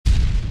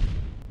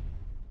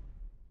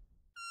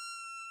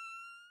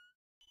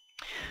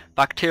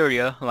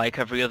Bacteria, like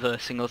every other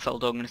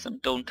single-celled organism,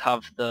 don't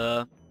have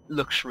the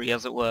luxury,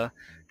 as it were,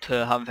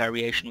 to have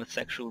variation with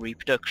sexual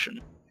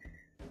reproduction,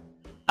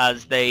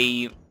 as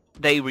they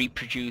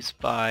reproduce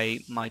by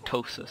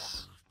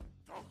mitosis.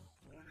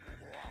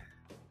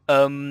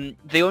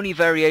 The only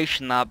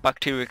variation that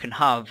bacteria can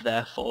have,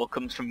 therefore,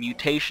 comes from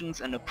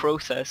mutations in a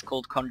process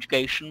called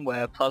conjugation,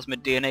 where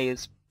plasmid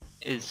DNA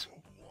is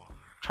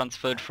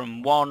transferred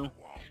from one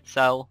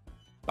cell,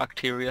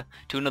 bacteria,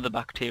 to another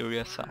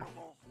bacteria cell.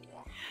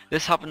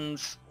 This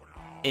happens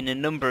in a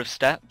number of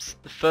steps,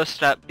 the first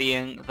step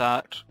being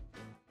that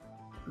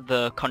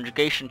the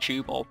conjugation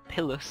tube, or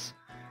pilus,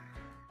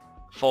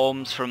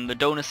 forms from the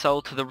donor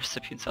cell to the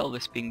recipient cell,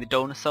 this being the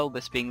donor cell,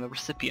 this being the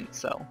recipient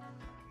cell.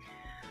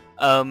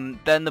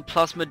 Then the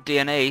plasmid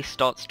DNA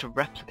starts to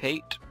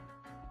replicate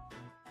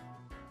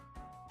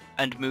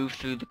and move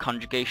through the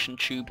conjugation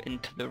tube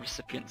into the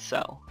recipient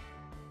cell.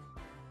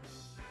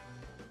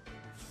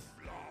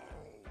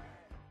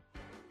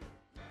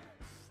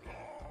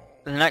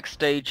 The next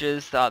stage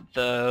is that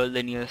the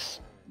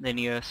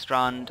linear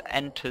strand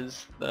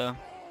enters the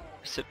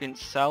recipient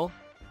cell,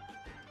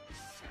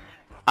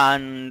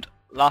 and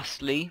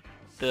lastly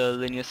the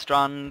linear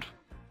strand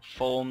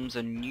forms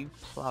a new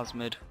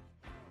plasmid.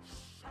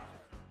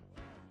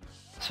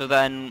 So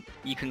then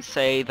you can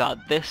say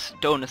that this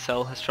donor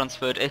cell has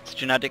transferred its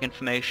genetic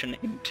information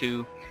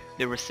into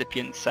the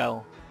recipient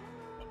cell.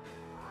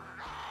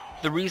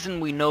 The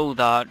reason we know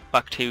that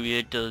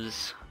bacteria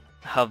does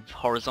have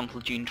horizontal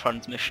gene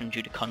transmission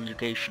due to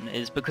conjugation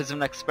is because of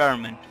an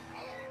experiment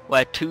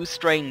where two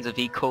strains of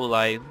E.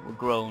 coli were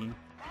grown.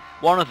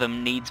 One of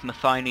them needs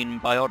methionine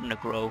and biotin to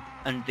grow,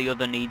 and the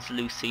other needs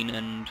leucine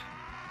and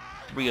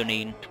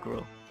threonine to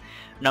grow.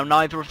 Now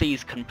neither of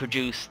these can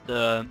produce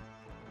the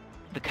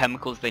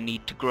chemicals they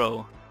need to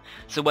grow.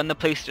 So when they're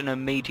placed in a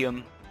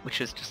medium,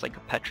 which is just like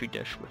a petri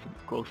dish with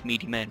a growth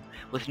medium in,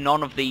 with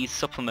none of these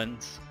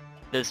supplements,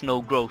 there's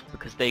no growth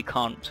because they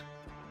can't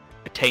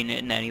attain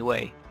it in any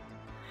way.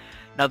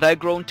 Now they're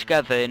grown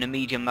together in a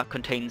medium that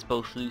contains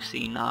both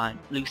leucine,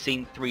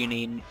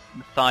 threonine,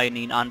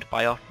 methionine and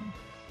biotin,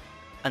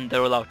 and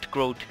they're allowed to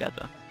grow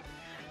together.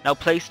 Now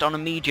placed on a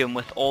medium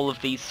with all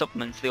of these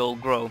supplements, they all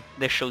grow.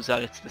 This shows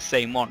that it's the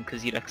same one,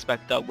 because you'd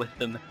expect that with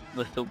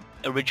the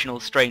original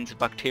strains of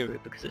bacteria,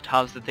 because it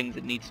has the things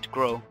it needs to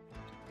grow.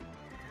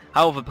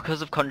 However,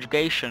 because of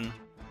conjugation,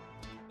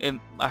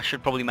 I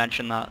should probably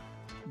mention that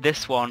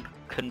this one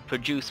can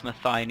produce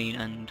methionine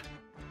and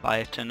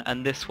biotin,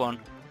 and this one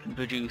can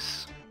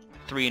produce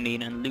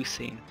threonine and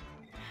leucine.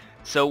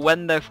 So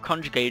when they've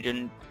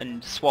conjugated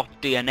and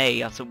swapped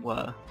DNA, as it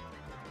were,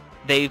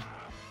 they've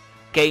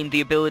gained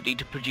the ability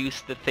to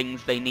produce the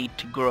things they need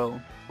to grow,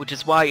 which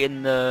is why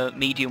in the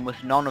medium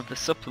with none of the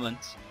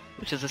supplements,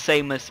 which is the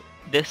same as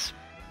this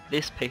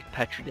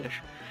petri dish,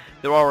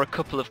 there are a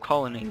couple of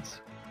colonies.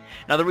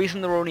 Now the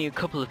reason there are only a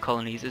couple of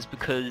colonies is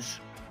because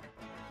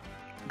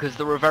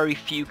there are very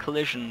few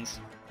collisions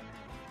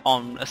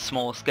on a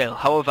small scale.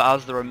 However,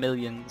 as there are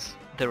millions,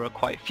 there are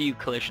quite few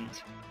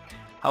collisions.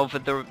 However,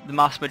 the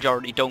mass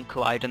majority don't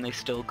collide, and they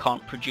still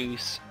can't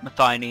produce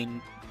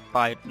methionine,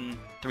 biotin,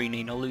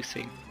 threonine or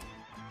leucine.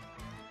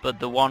 But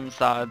the ones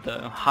that are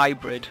the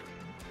hybrid,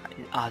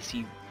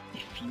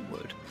 if you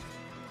would,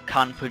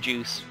 can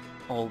produce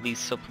all these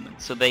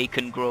supplements, so they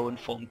can grow and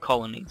form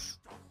colonies.